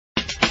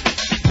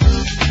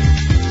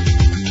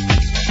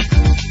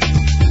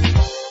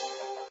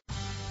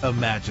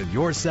Imagine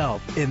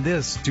yourself in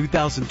this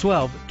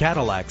 2012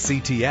 Cadillac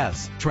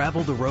CTS.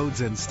 Travel the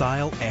roads in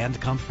style and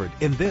comfort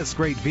in this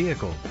great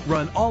vehicle.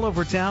 Run all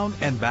over town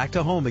and back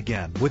to home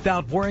again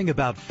without worrying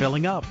about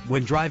filling up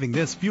when driving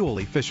this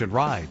fuel-efficient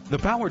ride. The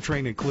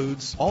powertrain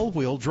includes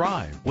all-wheel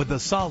drive with a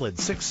solid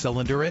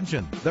 6-cylinder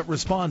engine that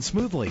responds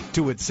smoothly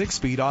to its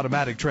 6-speed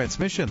automatic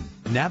transmission.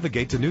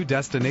 Navigate to new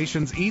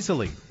destinations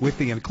easily with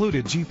the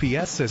included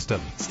GPS system.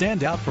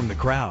 Stand out from the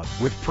crowd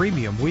with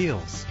premium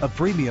wheels. A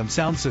premium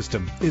sound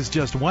system is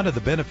just one of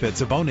the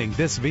benefits of owning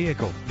this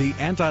vehicle. The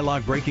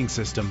anti-lock braking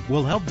system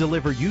will help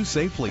deliver you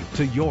safely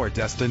to your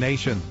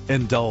destination.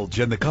 Indulge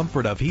in the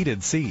comfort of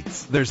heated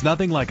seats. There's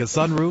nothing like a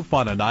sunroof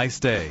on a nice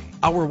day.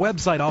 Our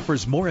website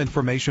offers more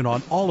information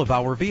on all of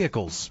our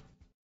vehicles.